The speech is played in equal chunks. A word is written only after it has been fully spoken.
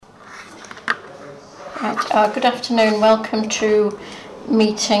Right, good afternoon. Welcome to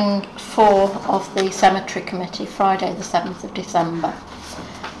meeting 4 of the Cemetery Committee, Friday the 7th of December.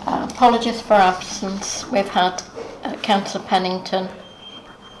 Apologies for absence. We've had Councillor Pennington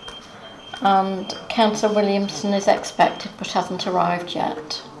and Councillor Williamson is expected but hasn't arrived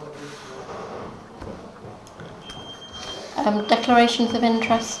yet. Declarations of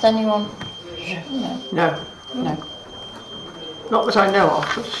interest, anyone? No. Not that I know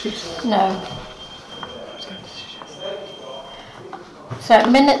of. No. So,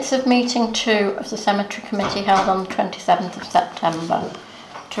 minutes of meeting 2 of the Cemetery Committee held on the 27th of September.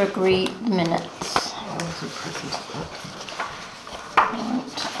 To agree the minutes. I wasn't present at that.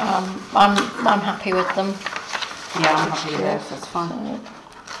 Right. I'm happy with them. Yeah, I'm happy with those, that's fine.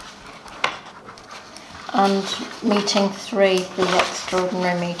 And meeting 3, the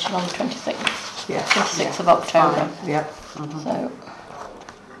extraordinary meeting on the 26th. Yeah. 26th of October. Yeah. So.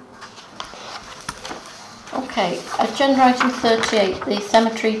 Okay, agenda item 38, the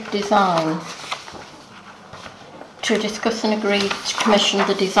cemetery design. To discuss and agree to commission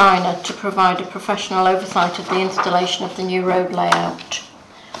the designer to provide a professional oversight of the installation of the new road layout.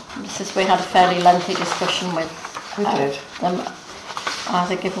 We had a fairly lengthy discussion with them.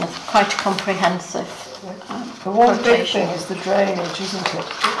 They've given us quite a comprehensive The one big thing is the drainage, isn't it?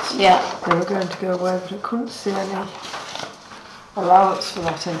 Yeah. They were going to go away, but I couldn't see any allowance for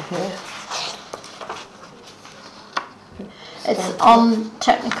that in here. It's on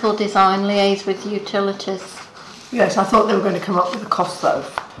technical design, liaise with utilities. Yes, I thought they were going to come up with a cost though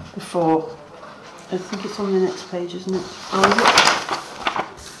before. I think it's on the next page, isn't it? Oh,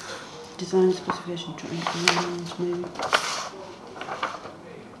 is it? Design specification, maybe.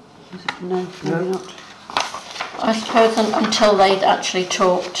 Is it? No, maybe not. I suppose until they'd actually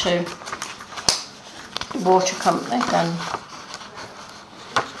talked to the water company then.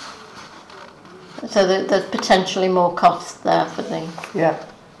 So there's potentially more costs there for the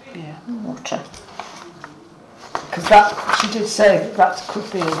water. Because that, she did say that could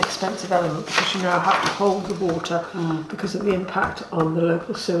be an expensive element because you now have to hold the water because of the impact on the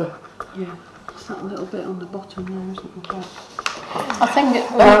local sewer. Yeah, it's that little bit on the bottom there, isn't it? I think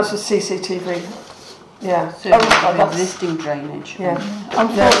that's a CCTV. Yeah. So that's existing drainage. Yeah.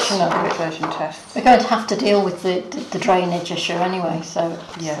 Unfortunately, version tests. we're going to have to deal with the drainage issue anyway. So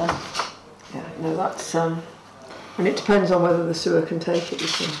yeah, no, that's and it depends on whether the sewer can take it. You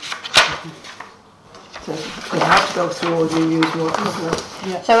see. So you have to go through or you use more, doesn't it?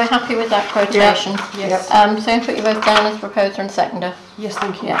 Yeah. So we're happy with that quotation. Yeah. Yes. So you put you both down as proposer and seconder. Yes,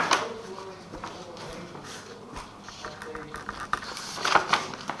 thank you. Yeah.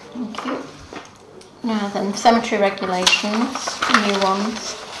 Thank you. Now then, cemetery regulations, new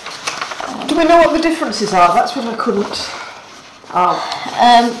ones. Do we know what the differences are? That's what I couldn't.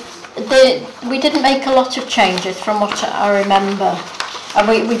 We didn't make a lot of changes from what I remember. And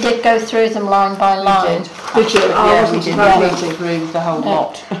we did go through them line by line. Did you? Yeah, we did go through the whole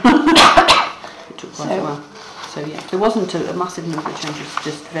lot. It took quite a while. So yeah, there wasn't a massive number of changes,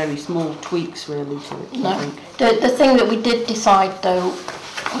 just very small tweaks really to it. No. I think. The thing that we did decide though,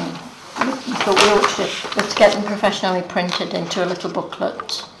 we thought we ought to, was to get them professionally printed into a little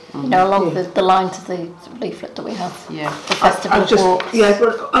booklet. You know, along the lines of the leaflet that we have. Yeah. The festival walks. Yeah.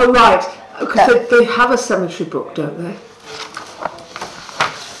 Oh right, because they have a cemetery book, don't they?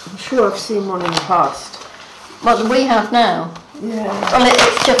 I'm sure I've seen one in the past. What we have now? Yeah. Well,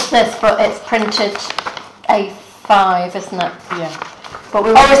 it's just this, but it's printed A5, isn't it? Yeah. But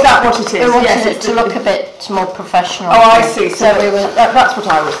is that what it is? We wanted it to look a bit more professional. Oh, I see. So we were. That's what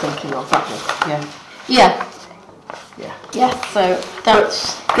I was thinking of. That one. Yeah. Yeah. Yeah. Yeah. So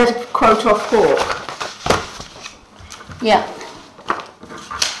that's. Get a quote off Hawke. Yeah.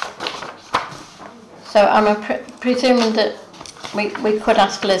 So I'm presuming that we could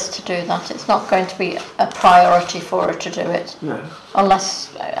ask Liz to do that. It's not going to be a priority for her to do it. No. Unless...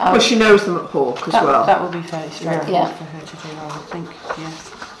 well, she knows them at Hawke as well. That would be fairly straightforward for her to do, I would think. Yeah.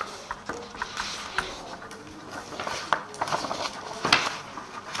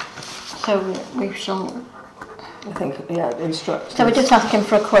 So we shall... I think, instruct. So we're just asking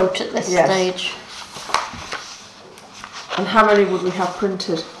for a quote at this stage. And how many would we have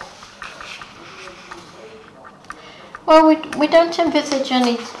printed? Well, we don't envisage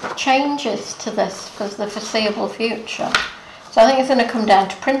any changes to this for the foreseeable future. So I think it's going to come down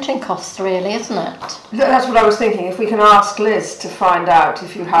to printing costs, really, isn't it? That's what I was thinking. If we can ask Liz to find out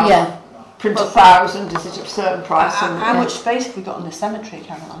if you have print 1,000, is it a certain price? How much space have we got in the cemetery,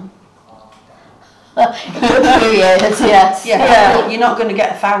 Caroline? A few years, yes. Yeah. You're not going to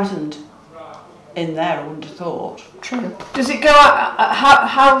get 1,000 in there, I wouldn't have thought. True. Does it go out?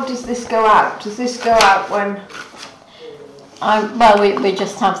 How does this go out? Does this go out when? We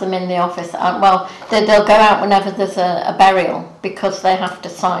just have them in the office. They'll go out whenever there's a burial, because they have to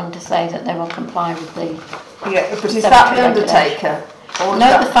sign to say that they will comply with the. Yeah, but is that the undertaker? Or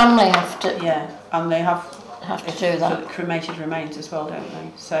no, the family have to. Yeah, and they have to do that. Cremated remains as well, don't they?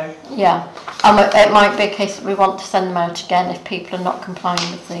 So yeah, it might be a case that we want to send them out again if people are not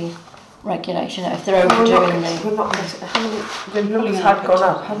complying with the regulation, if they're overdoing the. We're not getting. How many numbers had had gone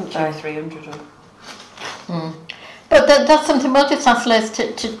up, haven't they? 300 or. But that's something we'll just ask Liz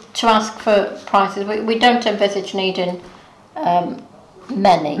to ask for prices. We don't envisage needing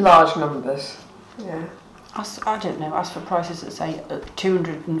many. Large numbers. Yeah. I don't know. Ask for prices that say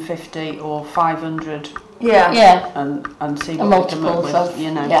 250 or 500. Yeah. Yeah. And see A what we come up multiples with. of.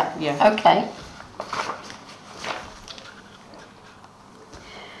 You know. Yeah. Okay.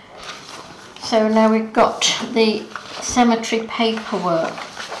 So now we've got the cemetery paperwork,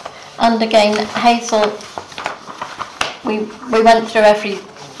 and again, Hazel. We went through every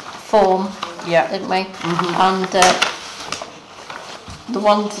form, didn't we? And the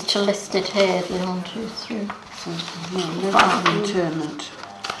ones that are listed here, the 1, 2, 3, Interment.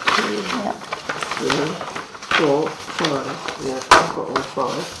 4, 5. Yeah, I've got all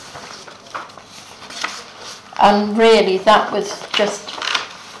 5. And really, that was just.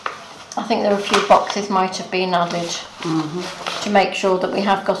 I think there were a few boxes might have been added to make sure that we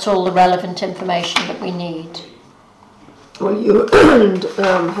have got all the relevant information that we need. Well, you and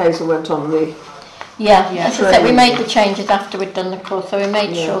Hazel went on the. Yeah. As I said, we made the changes after we'd done the course, so we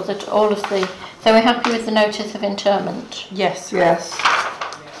made sure that all of the. So we're happy with the notice of interment. Yes. Yes.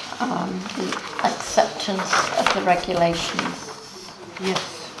 The acceptance of the regulations. Yes.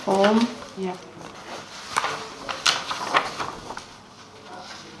 Form. Yeah.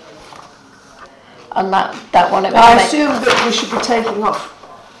 And that one. I assume that we should be taking off.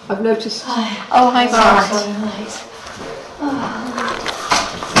 I've noticed. Oh, hi, Bart.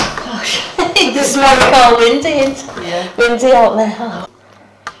 It's very cold, windy, windy out there.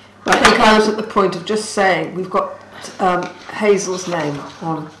 But I think I was at the point of just saying we've got Hazel's name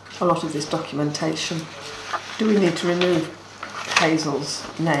on a lot of this documentation. Do we need to remove Hazel's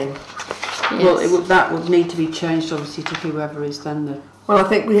name? Yes. Well, that would need to be changed, obviously, to whoever is then the. Well, I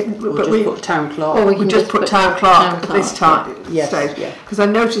think we put town clerk. Or we just put town clerk at this time stage. Yeah. Because I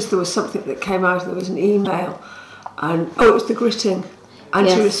noticed there was something that came out. There was an email, and it was the gritting, and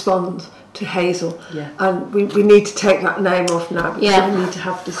she responds to Hazel. Yeah. And we need to take that name off now because we need to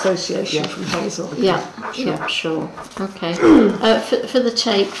have dissociation from Hazel. Yeah, sure. Okay. For the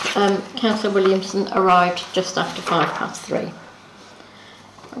tape, Councillor Williamson arrived just after 3:05.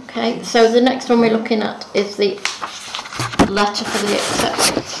 Okay, so the next one we're looking at is the letter for the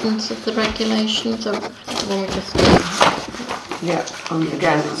acceptance of the regulations. So the one we just did. Yeah, and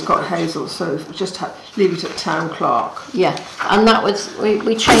again it's got Hazel, so just leave it at town clerk. Yeah, and that was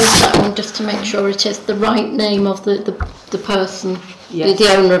we changed that one just to make sure it is the right name of the person, the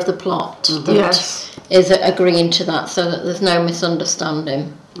owner of the plot that is agreeing to that, so that there's no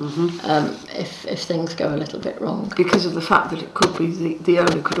misunderstanding if things go a little bit wrong. Because of the fact that it could be the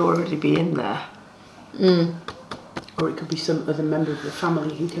owner could already be in there. Or it could be some other member of the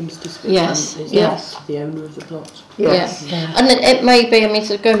family who comes to speak. Yes. The owner of the plot. Yes. Yeah. And it may be, I mean,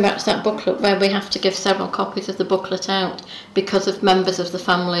 so going back to that booklet where we have to give several copies of the booklet out because of members of the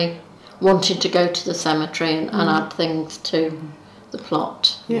family wanting to go to the cemetery and add things to the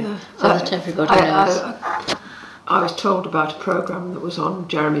plot. Yeah. So that everybody knows. I was told about a programme that was on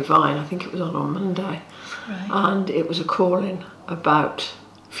Jeremy Vine, I think it was on Monday, and it was a call-in about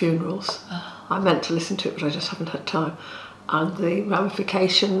funerals. I meant to listen to it, but I just haven't had time. And the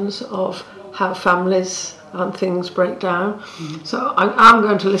ramifications of how families and things break down. So I'm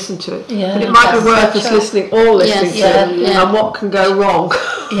going to listen to it. Yeah, but it might be worth us listening to and what can go wrong.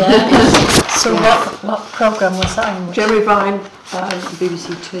 So what programme was that on? Jeremy Vine,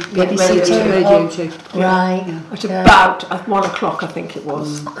 BBC Two. BBC Two. Radio 2. Right. At about 1 o'clock, I think it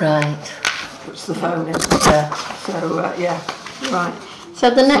was. Right. Puts the phone in. Yeah. So, right. So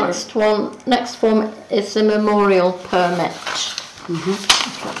the next form is the memorial permit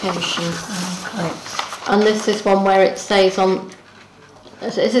application. And this is one where it says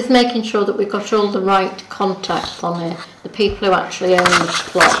this is making sure that we've got all the right contacts on here, the people who actually own the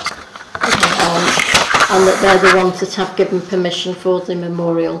plot, and that they're the ones that have given permission for the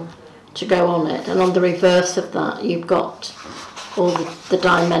memorial to go on it. And on the reverse of that, you've got all the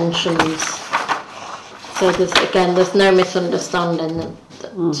dimensions. So there's no misunderstanding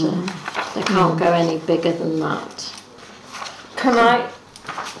that they can't go any bigger than that. Can I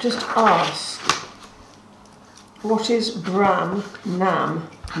just ask, what is Bram Nam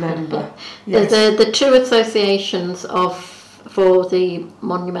member? Yes. The two associations for the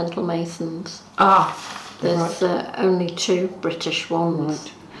monumental masons. There's only two British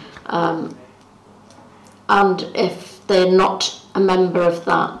ones. Right. And if they're not a member of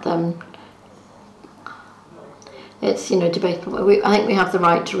that, then it's debatable. I think we have the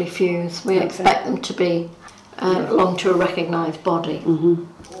right to refuse. We expect them to belong to a recognised body. Mm-hmm.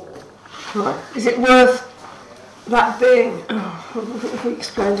 Right. Is it worth that being? Have we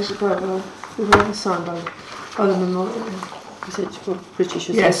explained it above? We were signed by the memorial. Is it for British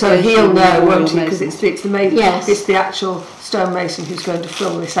Association? Yeah, so he'll know, won't he? Because Masons? it's the actual stonemason who's going to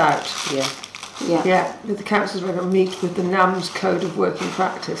fill this out. Yeah. Yeah. The council's going to meet with the NAM's Code of Working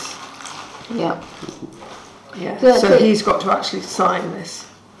Practice. Yeah. Yeah. So he's got to actually sign this.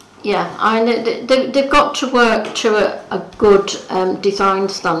 Yeah, they've got to work to a good design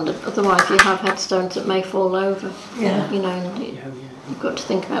standard. Otherwise, you have headstones that may fall over. Yeah. You've got to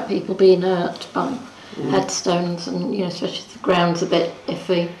think about people being hurt by headstones, and especially if the ground's a bit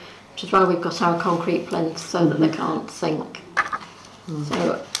iffy, which is why we've got our concrete plinths so that they can't sink.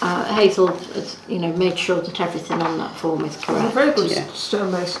 So Hazel has, made sure that everything on that form is correct. He's a very good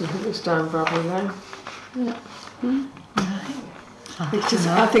stonemason who lives down Bradley Lane. Yeah.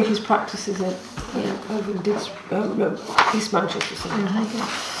 I think his practice is over in East Manchester.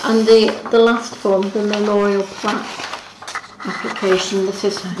 And the last form, the memorial plaque application, this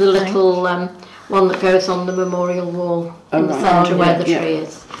is the little one that goes on the memorial wall in the centre where the tree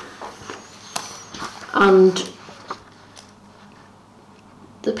is. And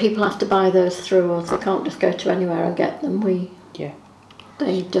the people have to buy those through us. They can't just go to anywhere and get them.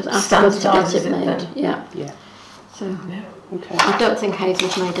 They just ask us to get it made. Yeah. So Okay. I don't think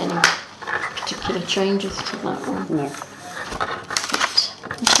Hazel's made any particular changes to that one. No.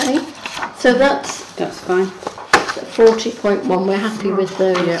 Okay. So that's fine. 40.1. We're happy with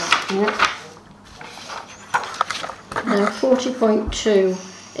those. Yeah. Now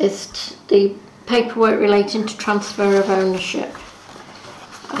 40.2 is the paperwork relating to transfer of ownership.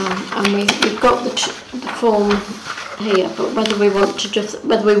 And we've got the form here, but whether we want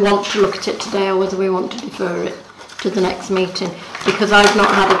to look at it today or whether we want to defer it to the next meeting, because I've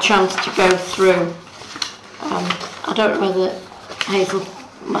not had a chance to go through. I don't know whether I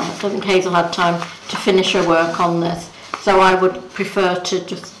don't think Hazel had time to finish her work on this, so I would prefer to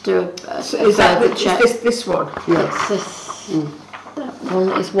just do a further check. Is this one? Yeah. That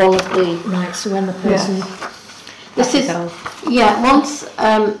one is one of the... Right, so when the person... This is... Yeah, once...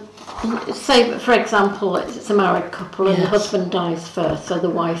 say, for example, it's a married couple and the husband dies first, so the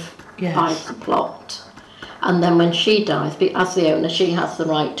wife buys the plot. And then when she dies, as the owner, she has the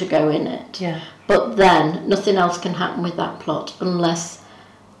right to go in it. Yeah. But then nothing else can happen with that plot unless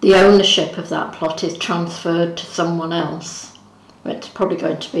the ownership of that plot is transferred to someone else. It's probably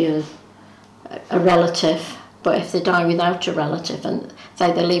going to be a relative, but if they die without a relative and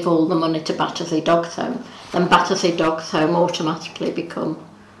say they leave all the money to Battersea Dogs Home, then Battersea Dogs Home automatically become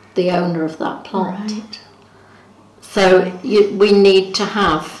the owner of that plot. Right. So we need to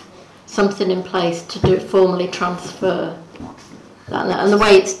have something in place to formally transfer that. And the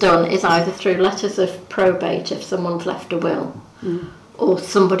way it's done is either through letters of probate if someone's left a will, or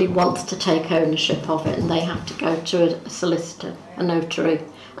somebody wants to take ownership of it and they have to go to a solicitor, a notary,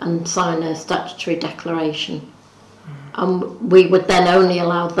 and sign a statutory declaration. And we would then only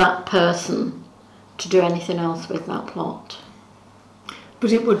allow that person to do anything else with that plot.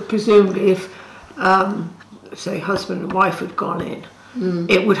 But it would presumably, if say husband and wife had gone in,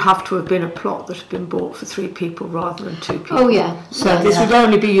 it would have to have been a plot that had been bought for 3 people rather than 2 people. Oh yeah. So this would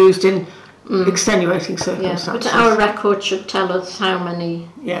only be used in extenuating circumstances. Yeah, but our record should tell us how many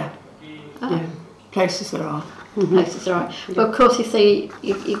places there are. Places there are. But of course, you see,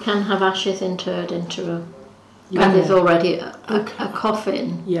 you can have ashes interred into a... And there's already a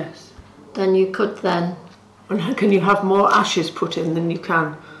coffin. Yes. Then you could then... And can you have more ashes put in than you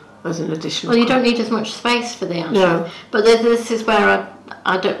can as an additional... Well, you don't need as much space for the ashes. No. But this is where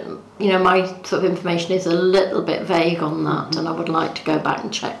I don't... my sort of information is a little bit vague on that, and I would like to go back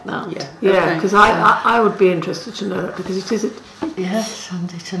and check that. Yeah, because I would be interested to know that, because it is... Yes,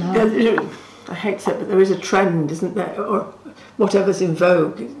 handy to know. I hate to say it, but there is a trend, isn't there? Or whatever's in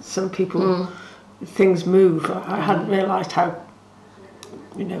vogue. Some people... Things move. I hadn't realised how...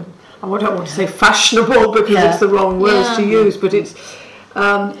 I don't want to say fashionable, because it's the wrong words to use, but it's...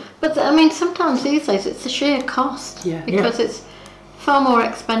 But I mean, sometimes these days it's the sheer cost, because it's far more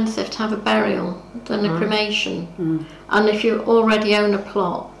expensive to have a burial than a cremation. And if you already own a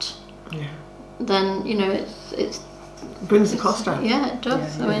plot, then it's brings the cost down. Yeah, it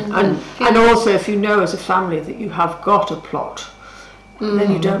does. Yeah, I mean, And also, if you know as a family that you have got a plot,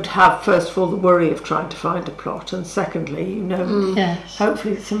 then you don't have, first of all, the worry of trying to find a plot, and secondly, you know, Yes.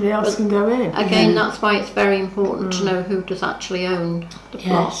 hopefully somebody else can go in. again, that's why it's very important to know who does actually own the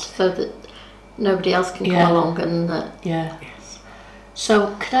plot, Yes. so that nobody else can Yeah. come along and Yeah.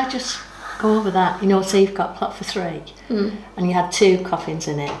 So could I just go over that? You know, so you've got a plot for 3 and you had 2 coffins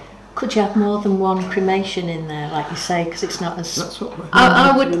in it. Could you have more than one cremation in there, like you say, because it's not as... That's what we're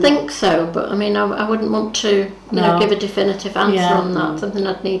I would think so, but I mean, I wouldn't want to give a definitive answer on that. Something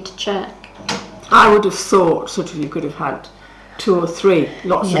I'd need to check. I would have thought sort of you could have had 2 or 3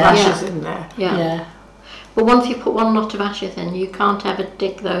 lots of ashes in there. Yeah. Yeah. But once you put one lot of ashes in, you can't ever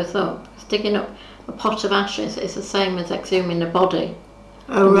dig those up. Digging up a pot of ashes is the same as exhuming a body.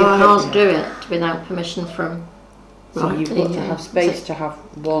 Oh, and right. you can't do it without permission from... So you've got to have space to have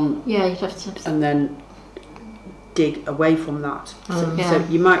one, Yeah, you'd have to... and then dig away from that. So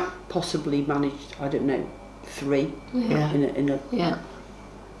you might possibly manage, I don't know, 3 Yeah. in a Yeah.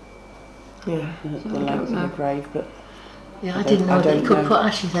 the length of the grave, but Yeah, I didn't know that you don't could know. put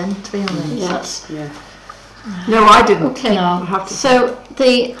ashes in, to be honest. Yeah. That's, No, I didn't. Okay. No. I have to. So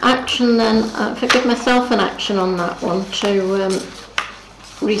the action then, forgive myself an action on that one to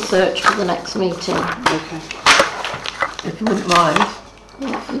research for the next meeting. okay. If you wouldn't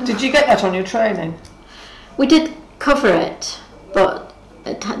mind. Did you get that on your training? We did cover it, but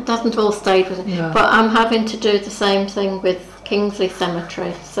it hasn't all stayed with it. No. But I'm having to do the same thing with Kingsley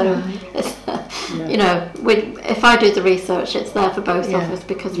Cemetery. So, it's, you know, if I do the research, it's there for both of us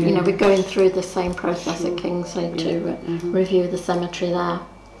because, you know, we're going through the same process at Kingsley to review the cemetery there.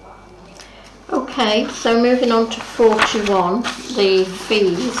 Okay, so moving on to 41, the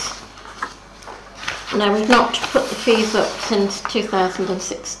fees. Now, we've not put the fees up since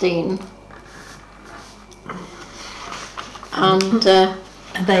 2016. And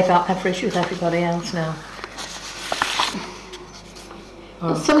they've got average with everybody else now.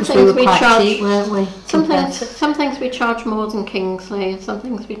 some things we charge, cheap, weren't we? some things we charge more than Kingsley, and some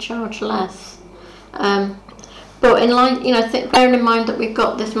things we charge less. But in line, you know, bearing in mind that we've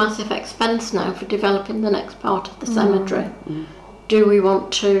got this massive expense now for developing the next part of the cemetery, do we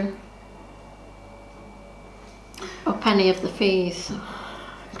want to up any of the fees?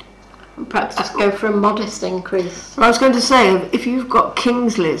 And perhaps just go for a modest increase. Well, I was going to say, if you've got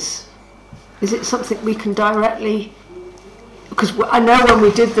Kingsley's, is it something we can directly... Because I know when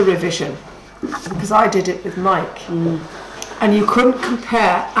we did the revision, because I did it with Mike, and you couldn't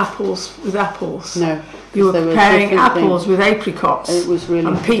compare apples with apples. No. You were There were comparing different apples things. with apricots It was really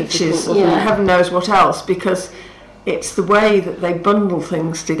and peaches difficult, and wasn't it? heaven knows what else, because it's the way that they bundle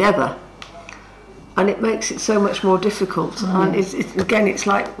things together. And it makes it so much more difficult. And again, it's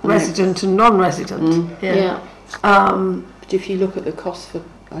like resident and non-resident. Yeah. But if you look at the cost for,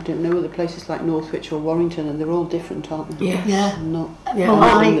 I don't know, other places like Northwich or Warrington, and they're all different, aren't they? Yes. Yeah. Not Yeah. Well,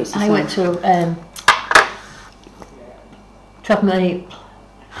 nothing that's the I same. went to have my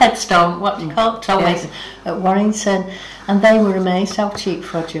headstone, what do you call it, always at Warrington, and they were amazed how cheap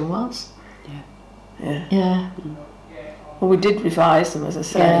Frodsham was. Yeah. Yeah. Well, we did revise them, as I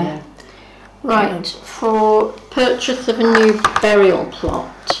say. Yeah. Right, for purchase of a new burial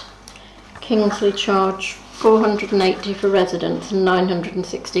plot, Kingsley charge 480 for residents and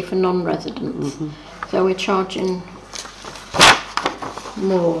 960 for non-residents. So we're charging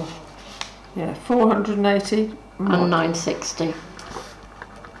more Yeah, 480. and 960.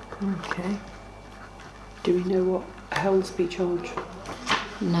 Okay. Do we know what Helsby charge?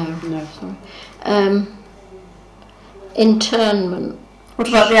 No. No. Sorry. Internment. What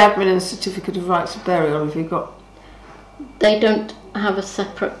about the admin and certificate of rights of burial? Have you got... They don't have a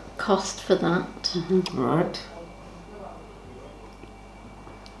separate cost for that. Right.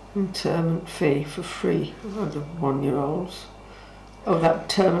 Interment fee for free. Oh, the 1-year-olds. Oh, that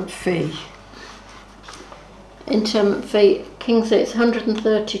interment fee. Interment fee, Kingsley, it's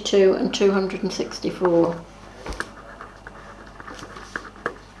 132 and 264.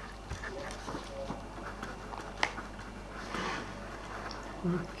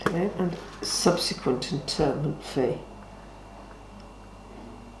 Okay, and subsequent interment fee.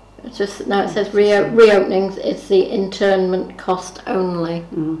 It's just now it says reopenings. It's the internment cost only.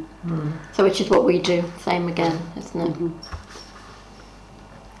 So which is what we do. Same again, isn't it?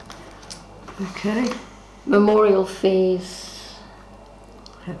 Okay. Memorial fees.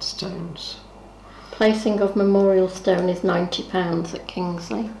 Headstones. Placing of memorial stone is £90 at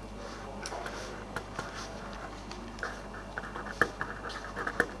Kingsley.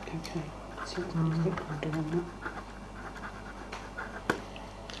 Okay. So a quick order on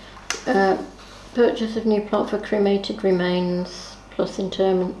that. purchase of new plot for cremated remains plus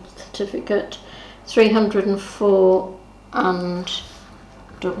interment certificate, 304 and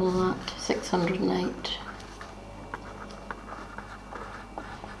double that, 608.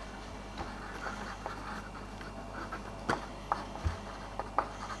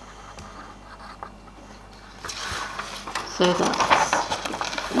 So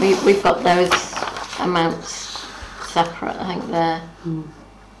that's, we've got those amounts separate, I think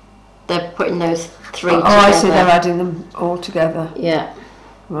they're putting those three together. I see, they're adding them all together. Yeah.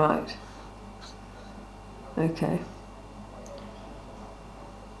 Right. Okay.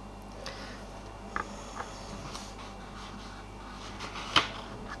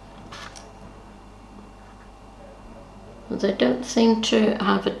 They don't seem to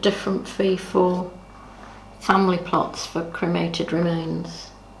have a different fee for family plots for cremated remains.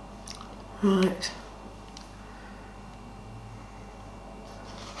 Right.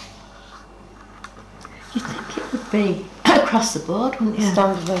 You'd think it would be across the board, wouldn't you?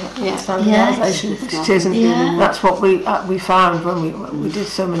 Standardisation, Yeah. it isn't. Yeah. That's what we found when we did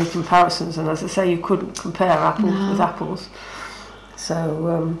so many comparisons, and as I say, you couldn't compare apples with apples.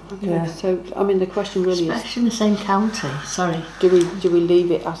 So yeah. So I mean, the question really is: Especially in the same county. Sorry. do we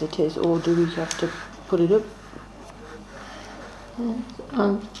leave it as it is, or do we have to put it up?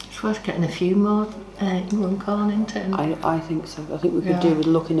 It's worth getting a few more run call into it. I think so. I think we could do with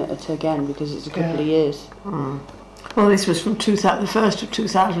looking at it again because it's a couple of years. Well, this was from the 1st of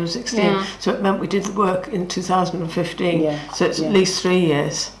 2016, so it meant we did the work in 2015. Yeah. So it's at least 3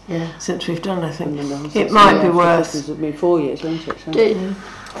 years since we've done. I think it might might be worth. It's been 4 years, won't it? So.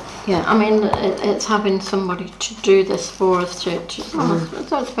 Yeah, I mean, it's having somebody to do this for us. I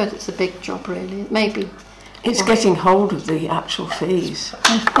suppose it's a big job, really. Maybe. It's getting hold of the actual fees.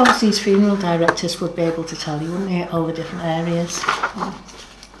 I suppose these funeral directors would be able to tell you, wouldn't they, all the different areas?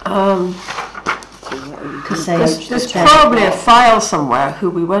 Because There's probably a file somewhere who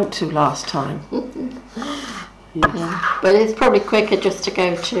we went to last time. Yeah, but it's probably quicker just to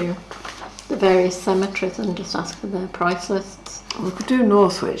go to the various cemeteries and just ask for their price lists. We could do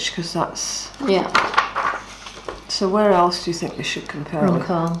Northwich because that's. Yeah. So where else do you think we should compare?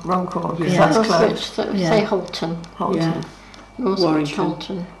 Runcorn, because that's Northwich, close. so say Holton. Yeah. Northwich,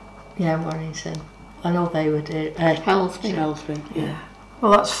 Holton. Yeah, Warrington. I know they would do. Helsby. Yeah.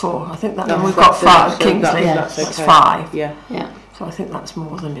 Well, that's 4. I think that. No, And we've got 5. so Kingsley. that's That's okay. 5. Yeah. Yeah. So I think that's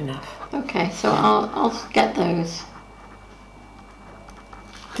more than enough. Okay, so I'll get those.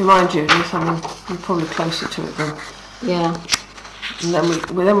 Do you mind, Judith? I mean, we're probably closer to it than. Yeah. And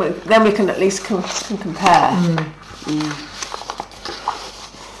then we can at least can compare.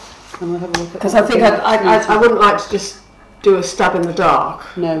 Because I think I wouldn't like to just do a stab in the dark.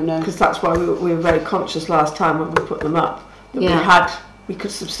 No. Because that's why we were very conscious last time when we put them up. That we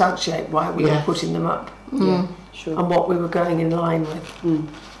could substantiate why we were putting them up. Yeah, sure. And what we were going in line with.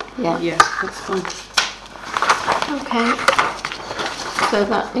 Yeah. Yeah, that's fine. Okay. So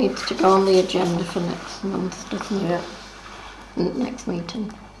that needs to go on the agenda for next month, doesn't it? Yeah. Next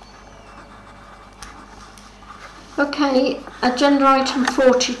meeting. Okay, agenda item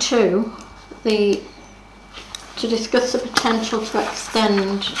 42, to discuss the potential to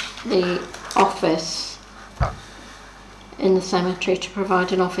extend the office in the cemetery to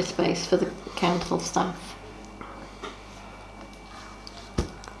provide an office space for the council staff.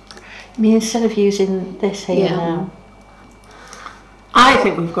 I mean, instead of using this here now. I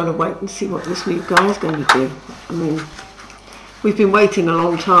think we've got to wait and see what this new guy is going to do. I mean, we've been waiting a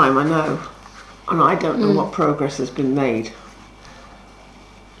long time, I know. And I don't know what progress has been made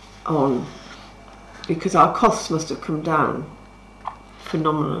on, because our costs must have come down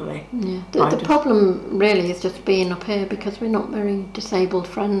phenomenally. Yeah. The problem really is just being up here because we're not very disabled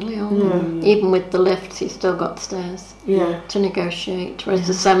friendly, are we? Even with the lifts, you've still got stairs to negotiate. Whereas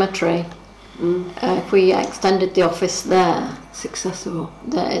the cemetery, if we extended the office there, it's accessible.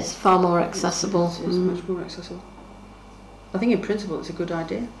 That is far more accessible. It's much more accessible. I think in principle it's a good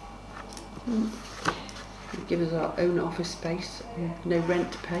idea. Give us our own office space, no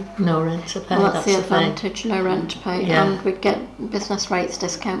rent to pay. No rent to pay. Well, that's the advantage, no rent to pay, and we'd get business rates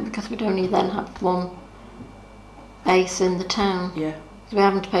discount because we'd only then have one base in the town. Yeah. So we're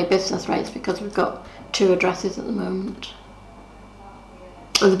having to pay business rates because we've got 2 addresses at the moment.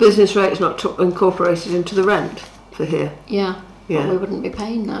 And the business rate is not incorporated into the rent for here? Yeah. But we wouldn't be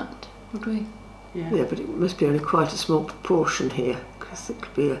paying that, would we? Yeah, but it must be only quite a small proportion here because it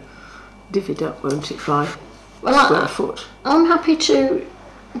could be divvied up, won't it, by square foot. I'm happy to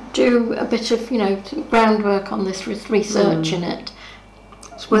do a bit of, groundwork on this, research in it.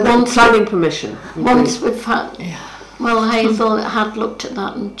 So planning permission. Once we've had, Well, Hazel had looked at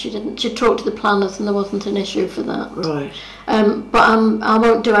that and she talked to the planners and there wasn't an issue for that. Right. But I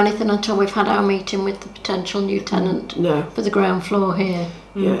won't do anything until we've had our meeting with the potential new tenant for the ground floor here.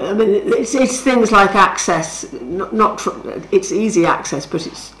 Yeah, I mean, it's things like access, it's easy access, but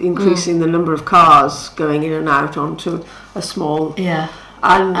it's increasing the number of cars going in and out onto a small... Yeah.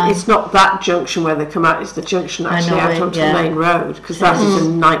 And it's not that junction where they come out, it's the junction actually out onto the main road, because that is a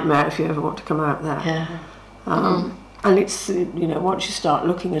nightmare if you ever want to come out there. Yeah. And it's, once you start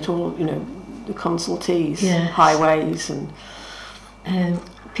looking at all, the consultees, highways and...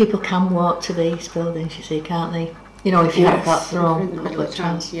 people can walk to these buildings, you see, can't they? If you have got their own public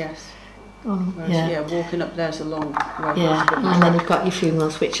transport. Yes. Yeah, walking up there's a long road. Yeah, and then you've got your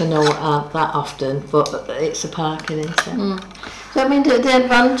funerals, which I know aren't that often, but it's a parking, isn't it? So, I mean, the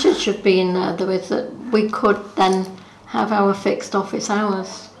advantage of being there, though, is that we could then have our fixed office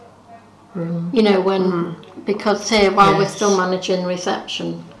hours. Because here, while we're still managing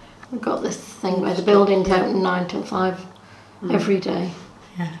reception, we've got this thing where the building's open 9 till 5 every day.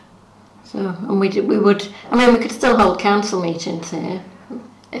 Yeah. So, and we could still hold council meetings here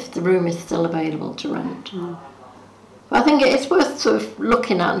if the room is still available to rent. But I think it's worth sort of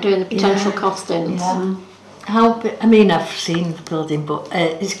looking at and doing the potential costings. Yeah. I've seen the building, but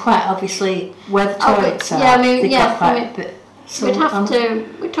it's quite obviously where the toilets are.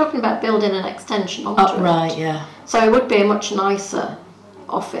 We're talking about building an extension onto it. Right, yeah. So it would be a much nicer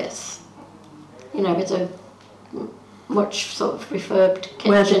office, with a much sort of refurbed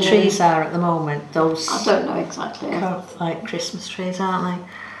kitchen. Where the trees are at the moment, those... I don't know exactly. Like Christmas trees, aren't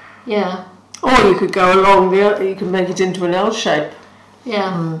they? Yeah. Or you could go along you could make it into an L shape.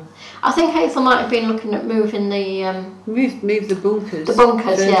 Yeah. I think Hazel might have been looking at moving the... Move the bunkers. The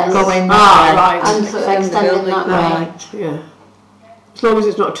bunkers, yes. Going right. And sort of extending that way. Right, yeah. As long as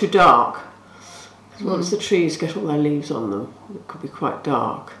it's not too dark. Once the trees get all their leaves on them, it could be quite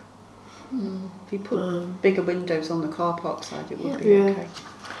dark. If you put bigger windows on the car park side, it would be okay.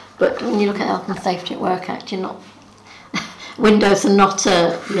 But when you look at Health and Safety at Work Act, you're not... windows are not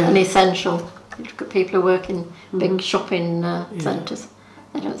an essential. You look at people who work in big shopping centres.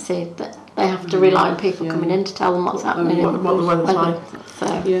 They don't see that they have to rely on people coming in to tell them what's happening. What the weather's like.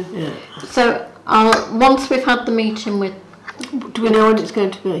 So once we've had the meeting with... Do we know when it's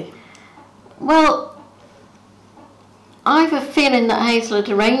going to be? Well, I have a feeling that Hazel had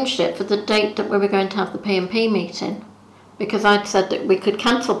arranged it for the date that we were going to have the P&P meeting, because I'd said that we could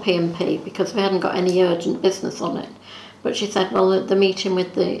cancel P&P because we hadn't got any urgent business on it. But she said, well, the meeting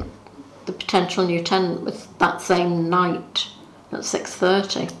with the potential new tenant was that same night at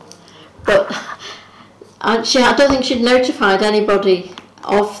 6:30. But I don't think she'd notified anybody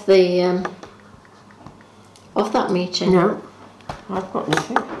of the of that meeting. No, I've got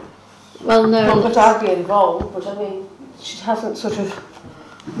nothing. Well, no. Not that I'd be involved, but I mean, she hasn't sort of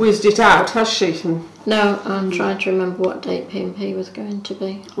whizzed it out, has she? No, I'm trying to remember what date P&P was going to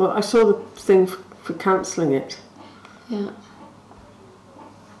be. Well, I saw the thing for cancelling it. Yeah.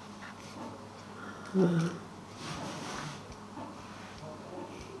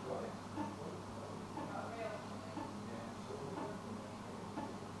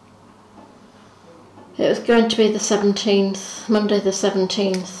 It was going to be the 17th, Monday the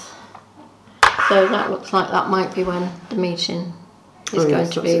 17th. So that looks like that might be when the meeting is going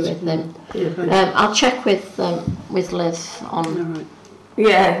to be with them. I'll check with Liz on...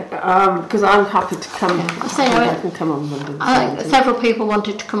 Yeah, because I'm happy to come. I can come on Monday. Several people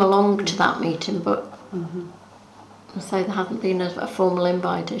wanted to come along to that meeting, but I say there hasn't been a formal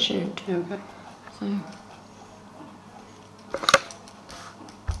invite issued. Okay.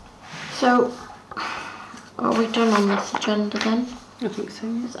 So, are we done on this agenda then? I think so.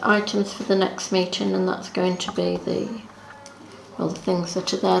 Yes. There's items for the next meeting, and that's going to be the things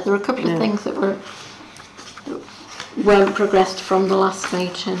that are there. There are a couple of things that weren't progressed from the last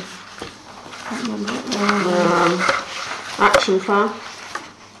meeting. Action plan.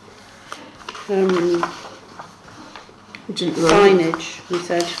 Signage, we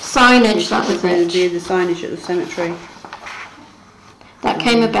said. Signage, that was it. The signage at the cemetery. That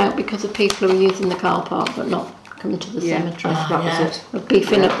came about because of people who are using the car park but not coming to the cemetery. That was it. We're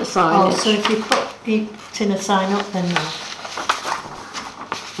beefing up the signage. Oh, so if you put in a sign up then no?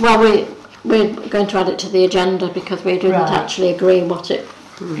 Well, we're going to add it to the agenda because we didn't actually agree what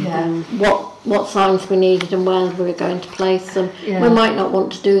signs we needed and where we were going to place them. We might not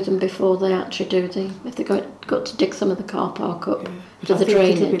want to do them before they actually do if they got to dig some of the car park up to the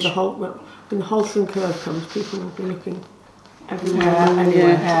drainage. When the Holson curve comes, people will be looking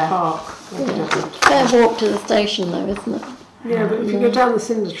everywhere to park. Fair walk to the station though, isn't it? Yeah, but if you go down the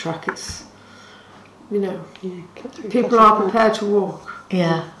cinder track, it's you know, cut through people traffic. are prepared to walk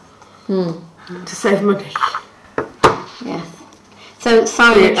Yeah. to save money. Yes. So Be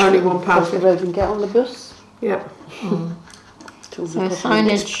signage. it only Cross the £1. road and get on the bus. Yeah. So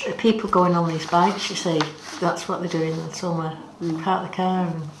signage. People going on these bikes, you see, that's what they're doing in the summer. Park the car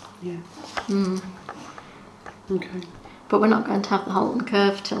and... Yeah. Okay. But we're not going to have the Holton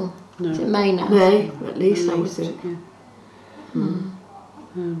Curve till is it May now. May, at least I would think.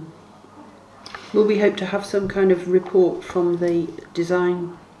 Yeah. Will we hope to have some kind of report from the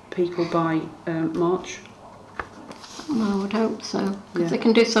design people by March? Well, I would hope so. Because Yeah. they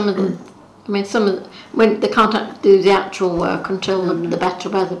can do some of the. I mean, some of the, when they can't do the actual work until the better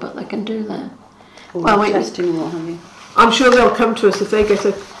weather, but they can do that. Or Well, wait, testing or what have you? I'm sure they'll come to us if they get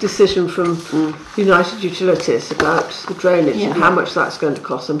a decision from United Utilities about the drainage and how much that's going to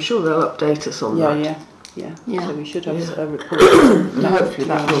cost. I'm sure they'll update us on that. Yeah. So we should have a report. Hopefully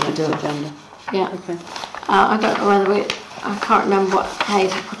that will be done. Agenda. Yeah. Okay. I don't know whether I can't remember what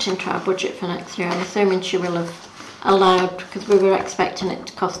Hazel put into our budget for next year. I'm assuming she will have allowed, because we were expecting it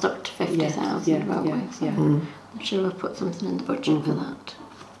to cost up to 50,000, weren't we? So she'll have put something in the budget for that.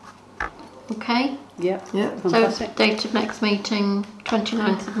 Okay. Yeah. So date of next meeting,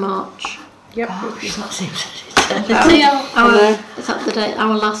 29th of March. Yep. Gosh, that seems... Is that the day,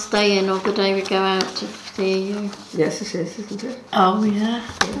 our last day in, or the day we go out of the EU? Yes, it is, isn't it? Oh, yeah.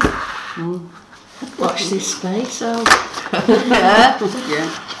 Watch this space, Yeah.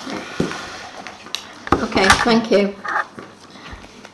 Okay, thank you.